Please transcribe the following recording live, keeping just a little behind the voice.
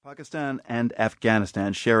Pakistan and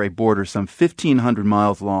Afghanistan share a border some 1,500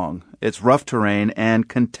 miles long. It's rough terrain and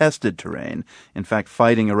contested terrain. In fact,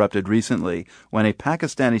 fighting erupted recently when a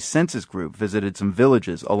Pakistani census group visited some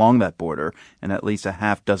villages along that border, and at least a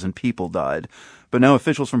half dozen people died. But now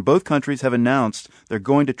officials from both countries have announced they're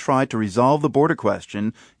going to try to resolve the border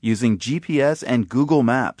question using GPS and Google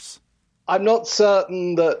Maps. I'm not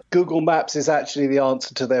certain that Google Maps is actually the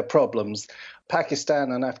answer to their problems.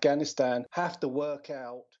 Pakistan and Afghanistan have to work out